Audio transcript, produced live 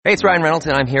Hey, it's Ryan Reynolds,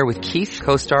 and I'm here with Keith,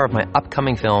 co-star of my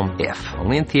upcoming film, If,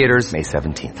 only in theaters May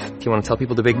 17th. Do you want to tell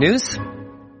people the big news?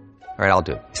 All right, I'll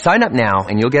do it. Sign up now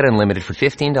and you'll get unlimited for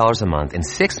 $15 a month and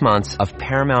 6 months of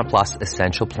Paramount Plus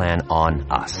Essential Plan on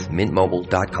us.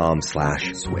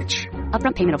 MintMobile.com/switch.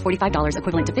 Upfront payment of $45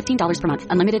 equivalent to $15 per month.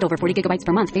 Unlimited over 40 gigabytes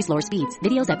per month. Face lower speeds.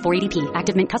 Videos at 480p.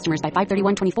 Active Mint customers by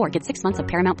 531.24 get 6 months of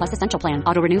Paramount Plus Essential Plan.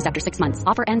 Auto renews after 6 months.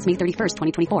 Offer ends May 31st,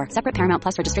 2024. Separate Paramount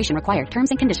Plus registration required. Terms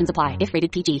and conditions apply if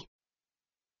rated PG.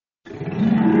 The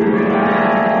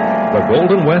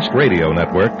Golden West Radio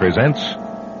Network presents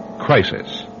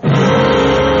Crisis.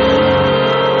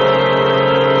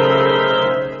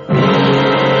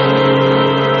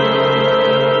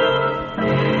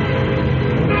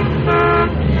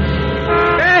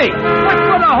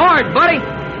 Buddy?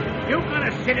 You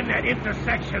gonna sit in that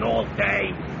intersection all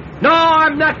day? No,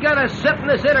 I'm not gonna sit in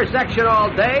this intersection all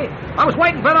day. I was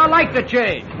waiting for the light to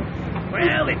change.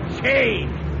 Well, it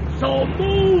changed. So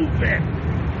move it.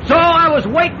 So I was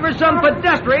waiting for some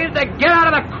pedestrians to get out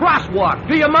of the crosswalk.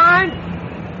 Do you mind?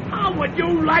 How would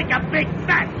you like a big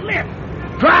fat lift?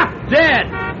 Drop dead.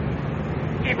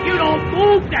 If you don't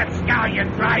move that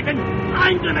scallion driving,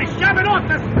 I'm gonna shove it off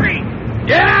the street.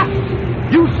 Yeah?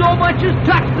 You so much as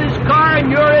touch this car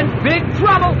and you're in big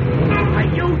trouble. Are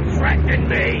you threatening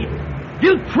me?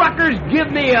 You truckers give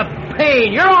me a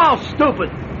pain. You're all stupid.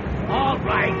 All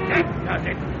right, that does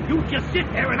it. You just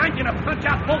sit there and I'm gonna punch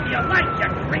out both of your lights, you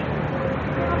creep.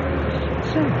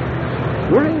 Say,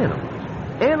 we're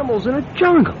animals. Animals in a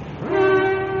jungle.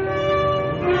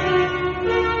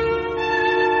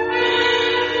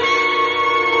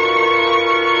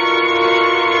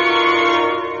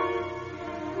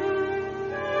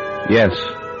 Yes,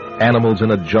 animals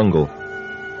in a jungle.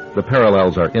 The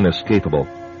parallels are inescapable.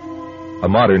 A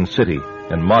modern city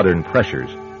and modern pressures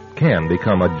can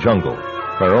become a jungle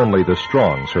where only the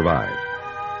strong survive.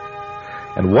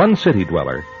 And one city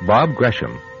dweller, Bob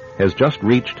Gresham, has just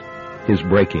reached his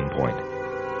breaking point.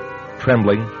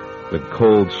 Trembling, with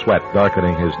cold sweat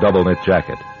darkening his double-knit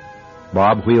jacket,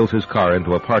 Bob wheels his car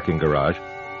into a parking garage,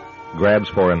 grabs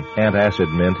for an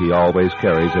antacid mint he always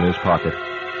carries in his pocket,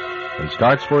 and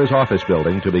starts for his office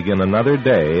building to begin another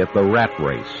day at the rat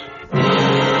race.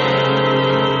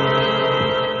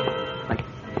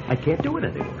 I can't do it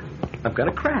anymore. I've got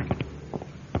a crack.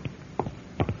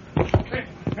 Hey,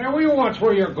 what do you want?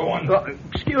 Where you're going?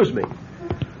 Excuse me.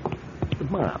 The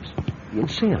mobs. The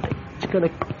insanity. It's going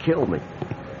to kill me.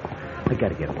 I got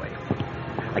to get away.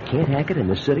 I can't hack it in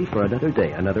the city for another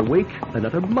day, another week,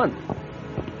 another month.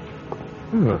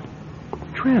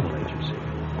 Travel agency.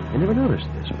 I never noticed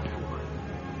this before.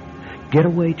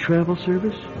 Getaway travel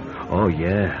service? Oh,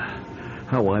 yeah.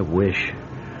 How I wish.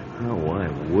 How I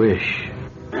wish.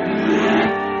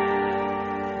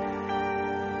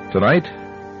 Tonight,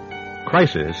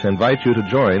 Crisis invites you to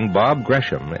join Bob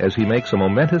Gresham as he makes a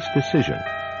momentous decision,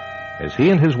 as he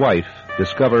and his wife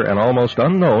discover an almost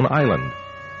unknown island.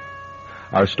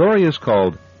 Our story is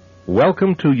called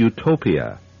Welcome to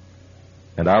Utopia,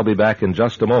 and I'll be back in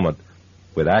just a moment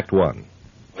with Act One.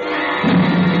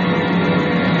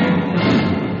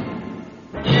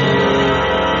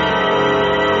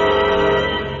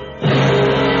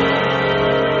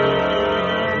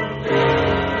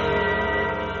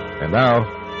 And now,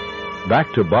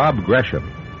 back to Bob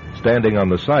Gresham, standing on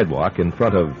the sidewalk in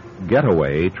front of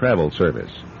Getaway Travel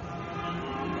Service.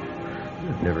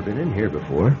 I've never been in here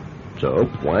before, so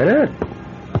why not?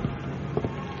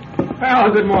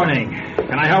 Well, good morning.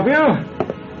 Can I help you?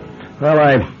 Well,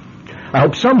 I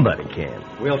hope somebody can.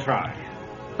 We'll try.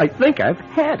 I think I've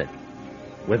had it.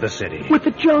 With the city. With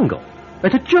the jungle.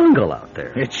 There's a jungle out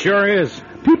there. It sure is.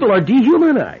 People are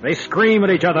dehumanized. They scream at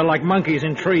each other like monkeys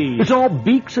in trees. It's all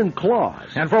beaks and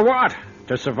claws. And for what?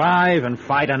 To survive and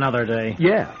fight another day.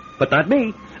 Yeah, but not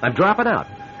me. I'm dropping out.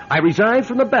 I resigned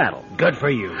from the battle. Good for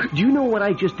you. Do you know what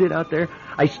I just did out there?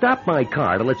 I stopped my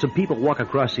car to let some people walk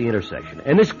across the intersection,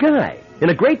 and this guy in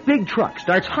a great big truck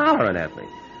starts hollering at me.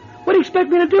 What do you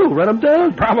expect me to do, run him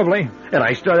down? Probably. And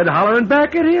I started hollering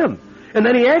back at him. And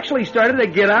then he actually started to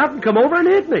get out and come over and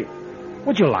hit me.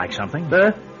 Would you like something?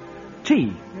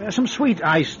 Tea. Some sweet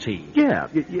iced tea. Yeah,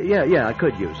 I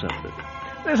could use something.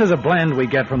 This is a blend we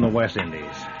get from the West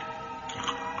Indies.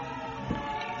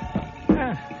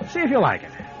 See if you like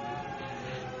it.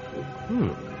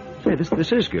 Say,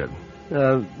 this is good.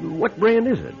 What brand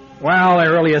is it? Well,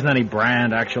 there really isn't any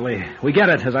brand, actually. We get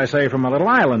it, as I say, from a little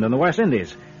island in the West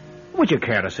Indies. Would you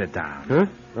care to sit down? Huh?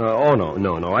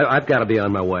 No. I've got to be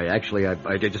on my way. Actually,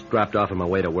 I just dropped off on my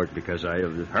way to work because I...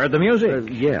 Heard the music?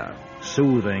 Yeah.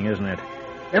 Soothing, isn't it?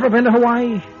 Ever been to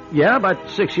Hawaii? Yeah, about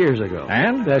 6 years ago.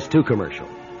 And? That's too commercial.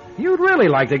 You'd really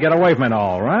like to get away from it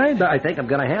all, right? I think I'm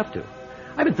going to have to.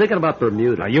 I've been thinking about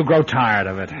Bermuda. Now, you grow tired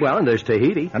of it. Well, and there's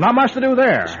Tahiti. And not much to do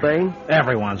there. Spain?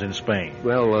 Everyone's in Spain.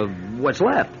 Well, what's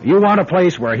left? You want a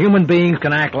place where human beings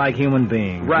can act like human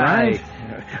beings, Right.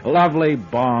 Lovely,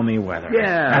 balmy weather.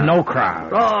 Yeah. And no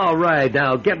crowds. All right,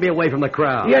 now get me away from the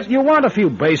crowd. Yet you want a few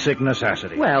basic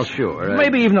necessities. Well, sure.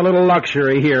 Maybe even a little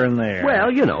luxury here and there. Well,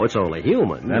 you know, it's only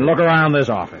human. Then look around this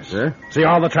office. Huh? See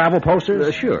all the travel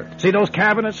posters? Sure. See those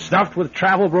cabinets stuffed with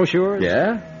travel brochures?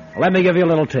 Yeah? Let me give you a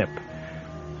little tip.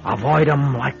 Avoid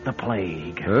them like the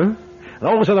plague. Huh?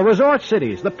 Those are the resort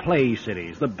cities, the play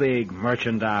cities, the big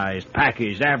merchandised,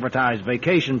 packaged, advertised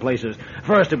vacation places.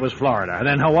 First it was Florida,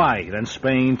 then Hawaii, then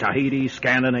Spain, Tahiti,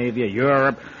 Scandinavia,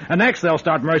 Europe. And next they'll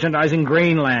start merchandising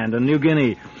Greenland and New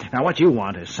Guinea. Now what you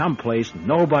want is someplace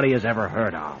nobody has ever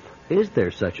heard of. Is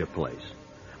there such a place?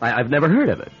 I've never heard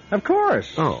of it. Of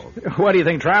course. Oh. Where do you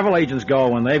think travel agents go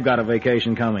when they've got a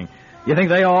vacation coming? You think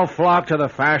they all flock to the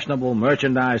fashionable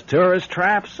merchandise tourist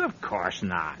traps? Of course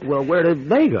not. Well, where did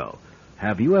they go?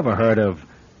 Have you ever heard of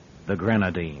the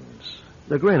Grenadines?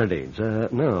 The Grenadines?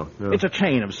 No. It's a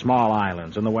chain of small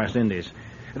islands in the West Indies.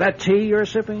 That tea you're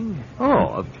sipping?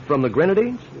 Oh, from the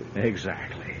Grenadines?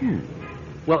 Exactly.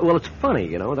 Well, it's funny,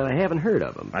 you know, that I haven't heard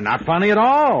of them. Not funny at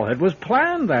all. It was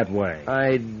planned that way.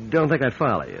 I don't think I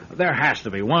follow you. There has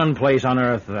to be one place on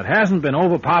Earth that hasn't been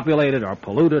overpopulated or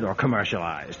polluted or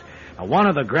commercialized. Now, one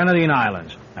of the Grenadine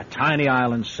Islands, a tiny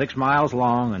island 6 miles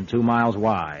long and 2 miles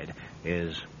wide,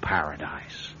 is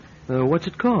paradise. What's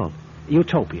it called?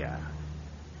 Utopia.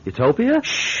 Utopia?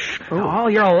 Shh. Oh. All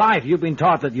your life you've been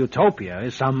taught that Utopia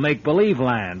is some make-believe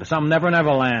land, some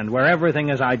never-never land where everything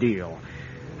is ideal.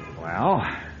 Well,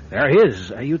 there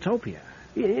is a Utopia.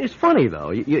 It's funny,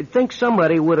 though. You'd think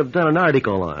somebody would have done an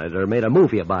article on it or made a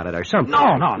movie about it or something.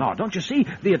 No. Don't you see?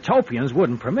 The Utopians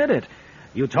wouldn't permit it.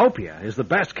 Utopia is the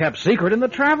best-kept secret in the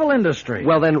travel industry.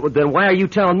 Well, then why are you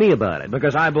telling me about it?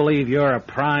 Because I believe you're a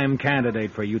prime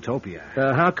candidate for Utopia.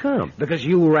 How come? Because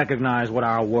you recognize what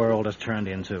our world has turned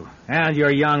into. And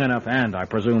you're young enough and, I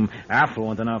presume,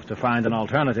 affluent enough to find an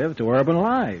alternative to urban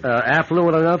life.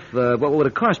 Affluent enough? What would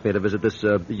it cost me to visit this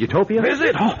Utopia?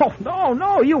 Visit? Oh,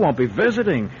 no, you won't be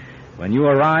visiting. When you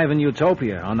arrive in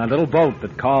Utopia on that little boat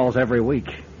that calls every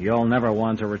week, you'll never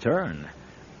want to return.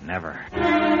 Never.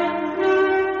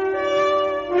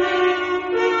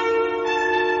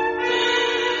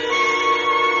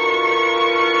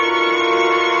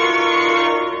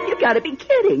 Gotta be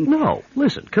kidding. No.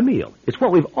 Listen, Camille, it's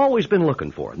what we've always been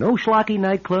looking for. No schlocky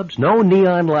nightclubs, no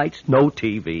neon lights, no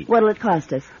TV. What'll it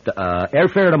cost us?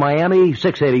 Airfare to Miami,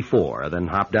 $684. Then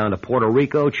hop down to Puerto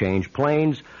Rico, change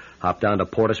planes, hop down to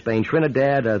Port of Spain,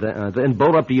 Trinidad, then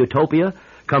boat up to Utopia.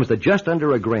 Comes to just under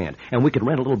 $1,000. And we can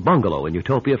rent a little bungalow in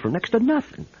Utopia for next to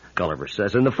nothing, Gulliver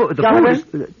says. And Gulliver?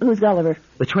 Who's Gulliver?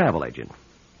 The travel agent.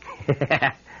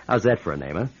 How's that for a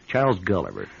name, huh? Charles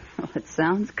Gulliver. Oh, it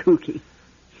sounds kooky.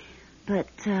 But,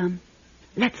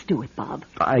 let's do it, Bob.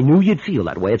 I knew you'd feel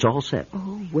that way. It's all set.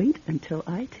 Oh, wait until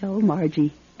I tell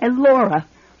Margie. And Laura.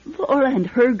 Laura and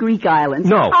her Greek islands.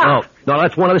 No,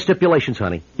 that's one of the stipulations,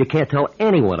 honey. You can't tell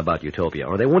anyone about Utopia,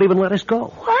 or they won't even let us go.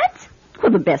 What?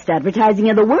 Well, the best advertising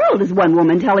in the world is one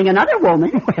woman telling another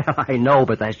woman. Well, I know,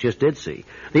 but that's just it, see.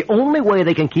 The only way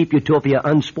they can keep Utopia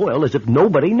unspoiled is if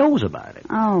nobody knows about it.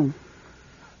 Oh.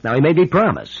 Now, he made me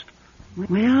promise.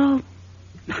 Well,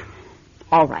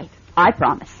 all right. I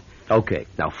promise. Okay.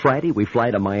 Now, Friday, we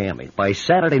fly to Miami. By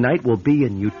Saturday night, we'll be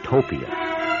in Utopia.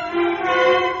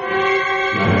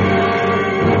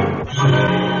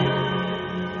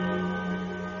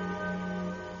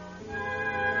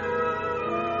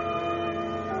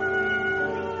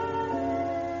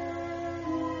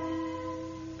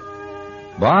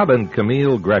 Bob and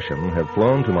Camille Gresham have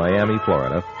flown to Miami,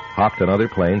 Florida, hopped another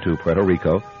plane to Puerto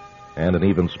Rico, and an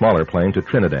even smaller plane to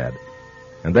Trinidad,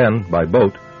 and then, by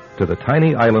boat, to the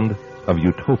tiny island of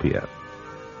Utopia.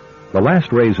 The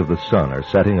last rays of the sun are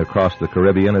setting across the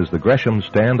Caribbean as the Greshams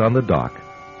stand on the dock,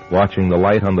 watching the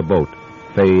light on the boat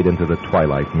fade into the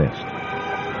twilight mist.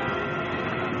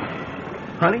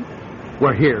 Honey,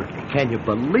 we're here. Can you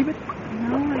believe it?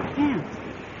 No, I can't.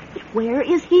 Where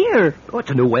is here? Oh,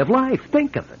 it's a new way of life.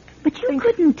 Think of it. But you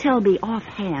couldn't tell me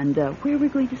offhand where we're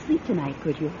going to sleep tonight,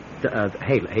 could you?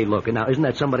 Hey, look, now, isn't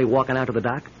that somebody walking out to the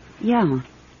dock? Yeah.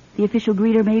 The official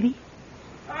greeter, maybe?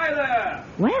 Hi there.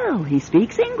 Well, he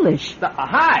speaks English.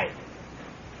 Hi.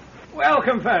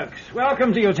 Welcome, folks.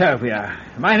 Welcome to Utopia.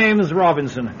 My name is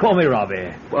Robinson. Call me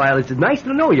Robbie. Well, it's nice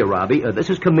to know you, Robbie. This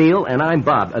is Camille, and I'm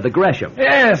Bob, the Gresham.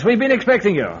 Yes, we've been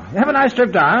expecting you. Have a nice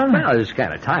trip down. Well, it's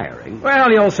kind of tiring. Well,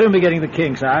 you'll soon be getting the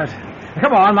kinks out.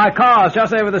 Come on, my car's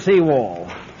just over the seawall.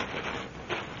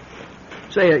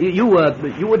 Say, you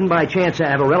wouldn't by chance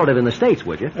have a relative in the States,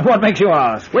 would you? What makes you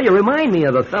ask? Well, you remind me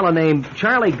of a fellow named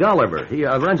Charlie Gulliver. He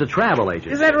runs a travel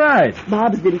agency. Is that right?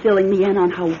 Bob's been filling me in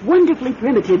on how wonderfully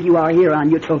primitive you are here on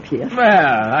Utopia.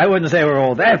 Well, I wouldn't say we're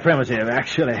all that primitive,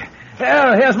 actually.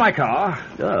 Well, here's my car.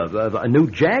 A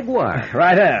new Jaguar.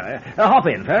 Right here. Hop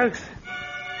in, folks.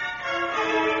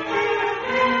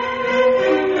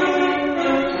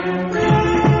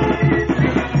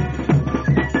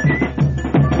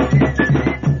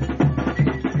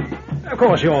 Of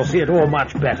course, you'll see it all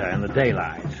much better in the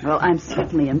daylight. Well, I'm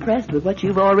certainly impressed with what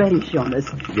you've already shown us.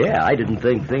 Yeah, I didn't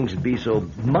think things would be so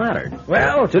modern.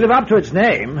 Well, to live up to its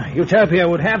name, Utopia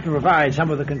would have to provide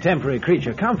some of the contemporary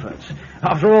creature comforts.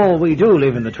 After all, we do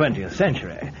live in the 20th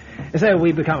century. So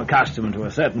we become accustomed to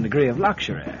a certain degree of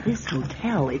luxury. This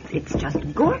hotel, it's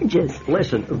just gorgeous.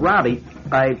 Listen, Robbie,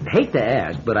 I hate to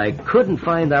ask, but I couldn't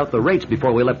find out the rates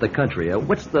before we left the country.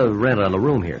 What's the rent on the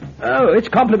room here? Oh, it's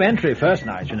complimentary first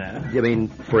night, you know. You mean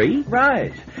free?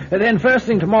 Right. And then first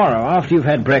thing tomorrow, after you've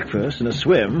had breakfast and a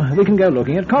swim, we can go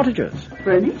looking at cottages.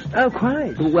 Furnished? Oh,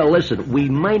 quite. Well, listen, we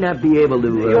might not be able to...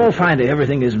 You'll find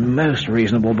everything is most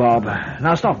reasonable, Bob.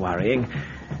 Now stop worrying.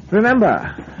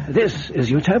 Remember, this is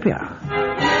Utopia.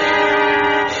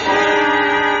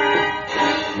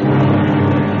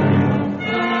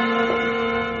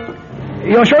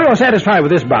 You're sure you're satisfied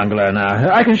with this bungalow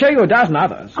now? I can show you a dozen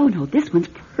others. Oh, no, this one's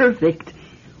perfect.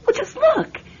 Well, just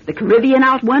look. The Caribbean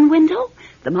out one window,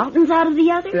 the mountains out of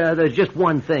the other. There's just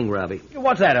one thing, Robbie.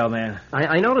 What's that, old man?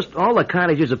 I noticed all the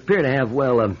cottages appear to have,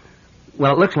 well, it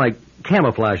looks like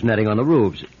camouflage netting on the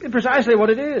roofs. Precisely what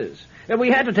it is. We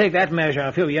had to take that measure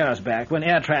a few years back when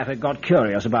air traffic got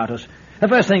curious about us. The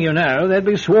first thing you know, there'd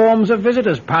be swarms of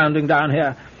visitors pounding down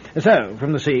here. So,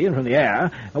 from the sea and from the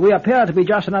air, we appear to be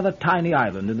just another tiny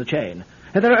island in the chain.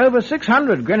 There are over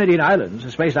 600 Grenadine islands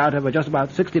spaced out over just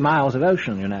about 60 miles of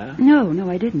ocean, you know. No,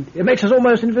 I didn't. It makes us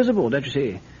almost invisible, don't you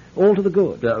see? All to the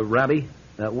good. Robbie,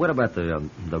 what about the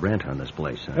rent on this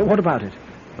place? What about it?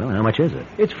 Well, how much is it?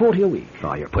 It's $40 a week.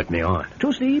 Oh, you're putting me on.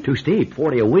 Too steep? Too steep.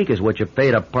 $40 a week is what you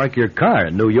pay to park your car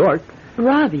in New York.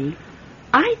 Robbie,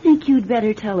 I think you'd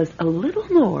better tell us a little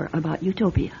more about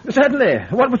Utopia. Certainly.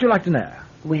 What would you like to know?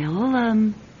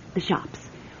 Well, the shops.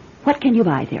 What can you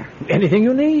buy there? Anything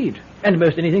you need. And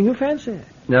most anything you fancy.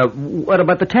 Now, what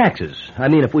about the taxes? I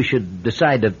mean, if we should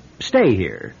decide to stay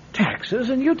here. Taxes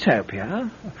in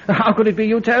Utopia? How could it be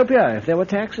Utopia if there were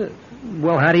taxes?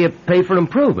 Well, how do you pay for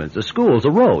improvements, the schools,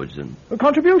 the roads, and...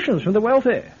 Contributions from the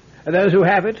wealthy. Those who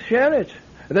have it, share it.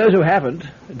 Those who haven't,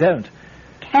 don't.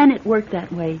 Can it work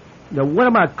that way? Now, what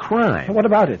about crime? What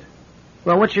about it?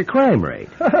 Well, what's your crime rate?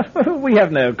 We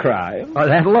have no crime. Oh,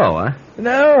 that low, huh?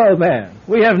 No, old man.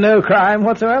 We have no crime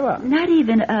whatsoever. Not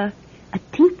even a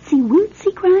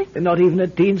teensy-weensy crime? Not even a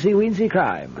teensy-weensy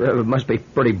crime. It must be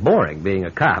pretty boring being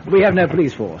a cop. We have no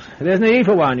police force. There's no need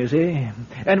for one, you see.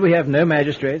 And we have no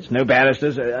magistrates, no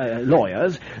barristers,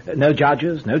 lawyers, no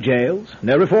judges, no jails,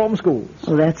 no reform schools.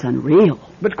 Oh, that's unreal.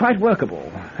 But quite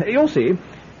workable. You'll see.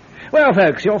 Well,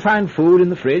 folks, you'll find food in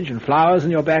the fridge and flowers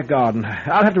in your back garden.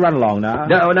 I'll have to run along now.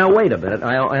 Now, wait a minute.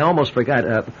 I almost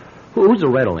forgot. Who's the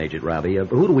rental agent, Robbie?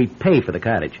 Who do we pay for the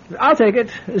cottage? I'll take it.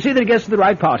 See that it gets to the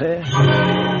right party.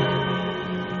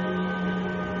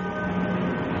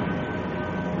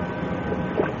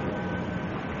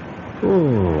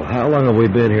 Oh, how long have we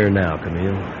been here now,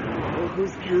 Camille? Oh,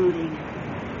 who's counting?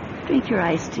 Drink your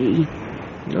iced tea.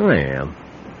 I am.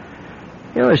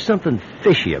 You know, there's something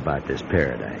fishy about this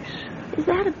paradise. Is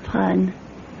that a pun?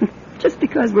 Just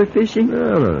because we're fishing?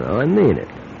 No, I mean it.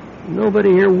 Nobody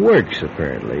here works,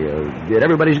 apparently. Yet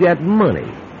everybody's got money.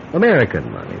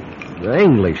 American money,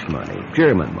 English money,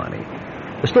 German money.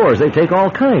 The stores, they take all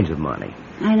kinds of money.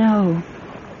 I know.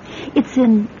 It's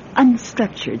an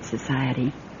unstructured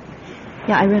society.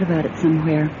 Yeah, I read about it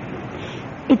somewhere.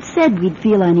 It said we'd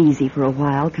feel uneasy for a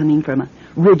while coming from a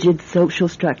rigid social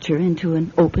structure into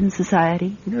an open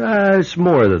society. It's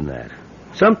more than that.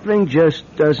 Something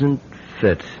just doesn't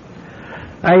fit.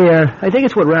 I think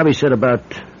it's what Robbie said about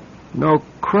no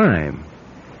crime.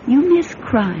 You miss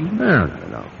crime?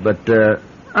 No. But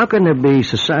how can there be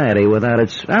society without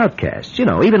its outcasts? You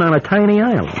know, even on a tiny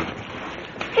island.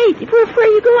 Hey, where are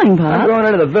you going, Bob? I'm going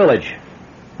into the village.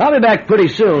 I'll be back pretty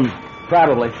soon,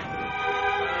 probably.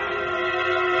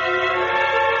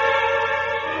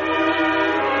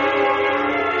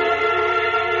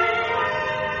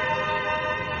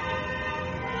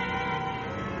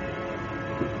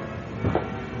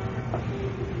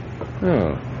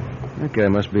 Oh, that guy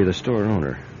must be the store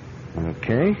owner.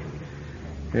 Okay.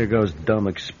 Here goes dumb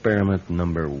experiment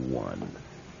number 1.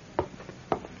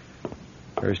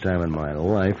 First time in my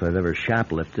life I've ever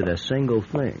shoplifted a single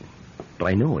thing. But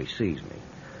I know he sees me.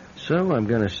 So I'm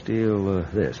going to steal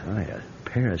this. A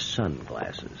pair of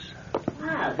sunglasses.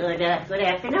 Well, good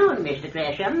afternoon, Mr.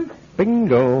 Gresham.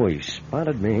 Bingo, he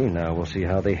spotted me. Now we'll see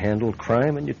how they handle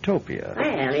crime in Utopia.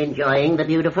 Well, enjoying the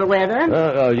beautiful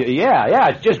weather? Yeah,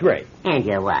 it's just great. And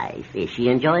your wife, is she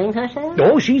enjoying herself?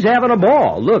 Oh, she's having a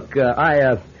ball. Look,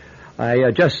 I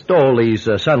just stole these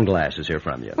sunglasses here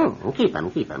from you. Keep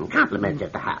them. Compliments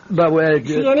at the house. But,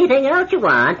 See anything else you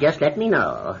want, just let me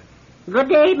know. Good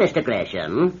day, Mr.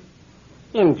 Gresham.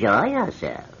 Enjoy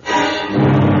yourself.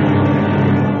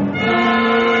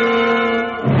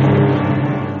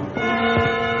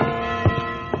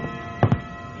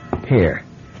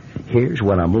 Here's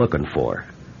what I'm looking for.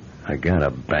 I got a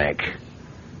bank.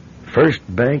 First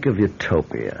Bank of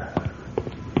Utopia.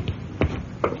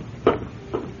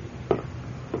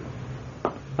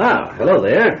 Hello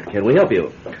there. Can we help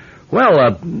you?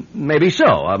 Well, maybe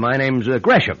so. My name's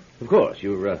Gresham. Of course.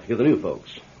 You're the new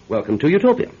folks. Welcome to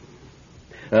Utopia.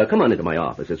 Come on into my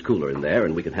office. It's cooler in there,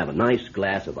 and we can have a nice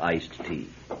glass of iced tea.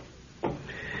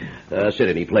 Sit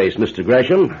any place, Mr.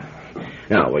 Gresham.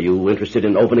 Now, are you interested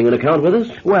in opening an account with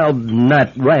us? Well,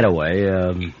 not right away.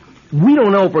 We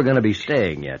don't know if we're going to be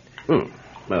staying yet.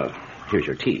 Here's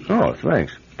your tea. Oh,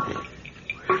 thanks.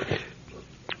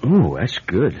 Ooh, that's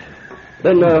good.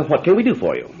 Then what can we do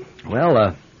for you?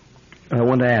 Well, I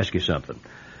wanted to ask you something.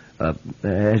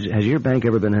 Has your bank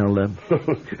ever been held up?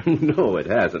 No, it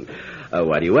hasn't.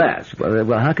 Why do you ask?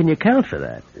 Well, how can you account for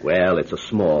that? Well, it's a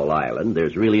small island.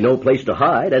 There's really no place to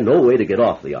hide and no way to get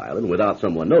off the island without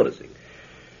someone noticing.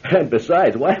 And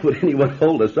besides, why would anyone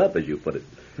hold us up, as you put it?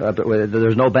 But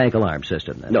there's no bank alarm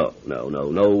system, then?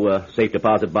 No safe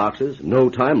deposit boxes, no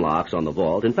time locks on the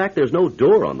vault. In fact, there's no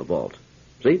door on the vault.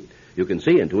 See? You can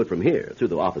see into it from here, through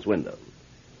the office window.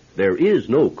 There is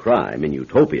no crime in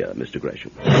Utopia, Mr.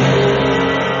 Gresham.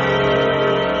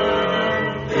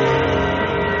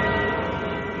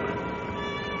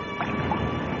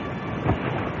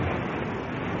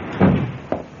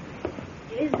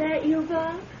 Is that you,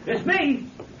 Bob? It's me.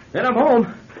 And I'm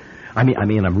home. I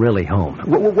mean, I'm really home.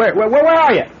 Where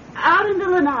are you? Out in the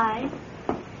lanai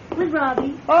with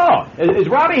Robbie. Oh, is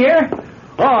Robbie here?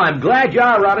 Oh, I'm glad you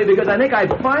are, Robbie, because I think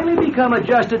I've finally become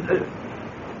adjusted.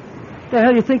 What the hell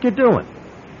do you think you're doing?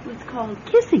 It's called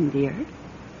kissing, dear.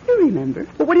 You remember.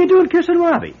 Well, what are you doing kissing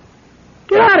Robbie?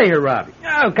 Get out of here, Robbie.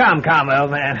 Oh, come,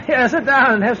 old man. Here, sit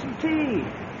down and have some tea.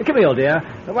 Camille, dear,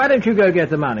 why don't you go get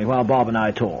the money while Bob and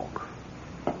I talk?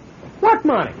 What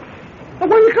money?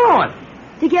 Where are you going?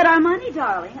 To get our money,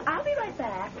 darling. I'll be right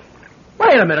back.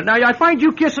 Wait a minute. Now, I find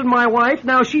you kissing my wife.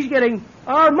 Now she's getting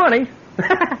our money.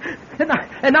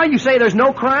 And now you say there's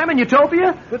no crime in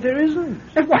Utopia? But there isn't.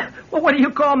 What do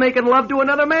you call making love to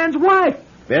another man's wife?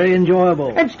 Very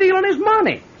enjoyable. And stealing his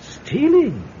money.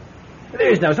 Stealing?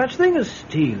 There is no such thing as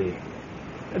stealing.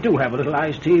 Do have a little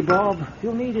iced tea, Bob.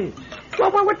 You'll need it.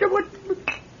 What?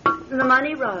 The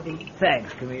money, Robbie.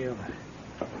 Thanks, Camille.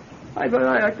 I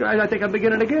think I'm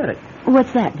beginning to get it.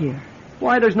 What's that, dear?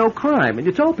 Why there's no crime in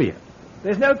Utopia?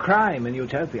 There's no crime in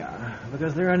Utopia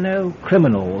because there are no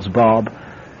criminals, Bob.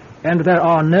 And there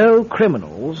are no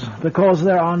criminals because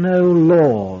there are no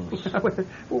laws.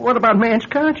 What about man's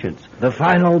conscience? The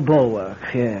final bulwark,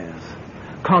 yes.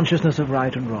 Consciousness of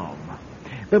right and wrong.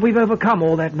 But we've overcome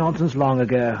all that nonsense long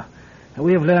ago. And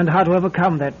we have learned how to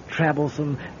overcome that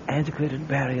troublesome, antiquated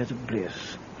barriers of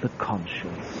bliss, the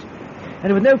conscience.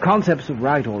 And with no concepts of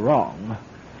right or wrong,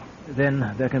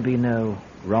 then there can be no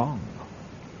wrong.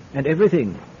 And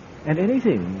everything and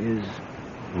anything is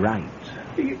right.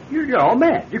 You're all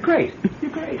mad. You're crazy.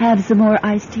 Have some more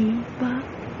iced tea, Bob?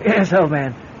 Yes, old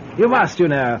man. You must,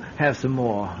 have some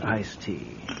more iced tea.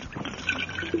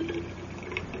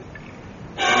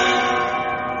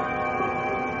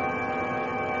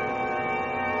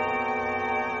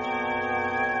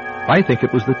 I think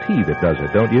it was the tea that does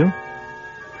it, don't you?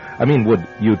 I mean, would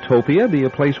Utopia be a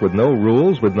place with no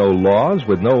rules, with no laws,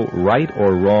 with no right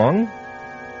or wrong?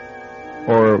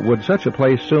 Or would such a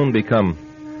place soon become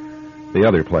the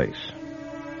other place,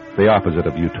 the opposite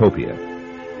of Utopia?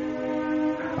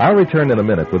 I'll return in a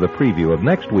minute with a preview of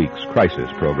next week's Crisis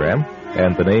program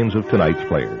and the names of tonight's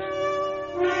players.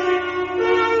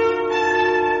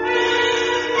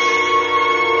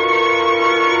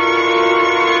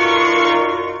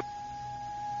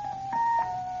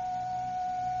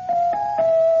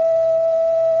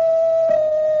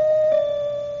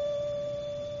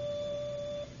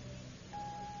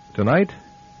 Tonight,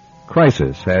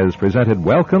 Crisis has presented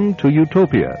Welcome to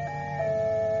Utopia,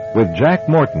 with Jack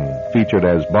Morton featured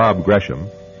as Bob Gresham,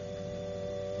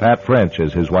 Pat French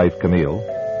as his wife Camille,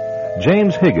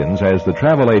 James Higgins as the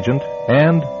travel agent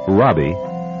and Robbie,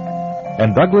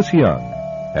 and Douglas Young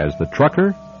as the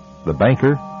trucker, the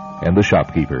banker, and the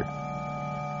shopkeeper.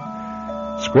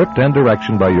 Script and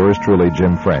direction by yours truly,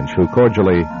 Jim French, who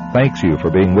cordially thanks you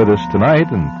for being with us tonight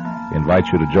and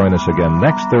invites you to join us again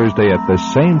next Thursday at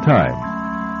this same time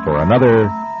for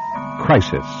another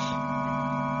Crisis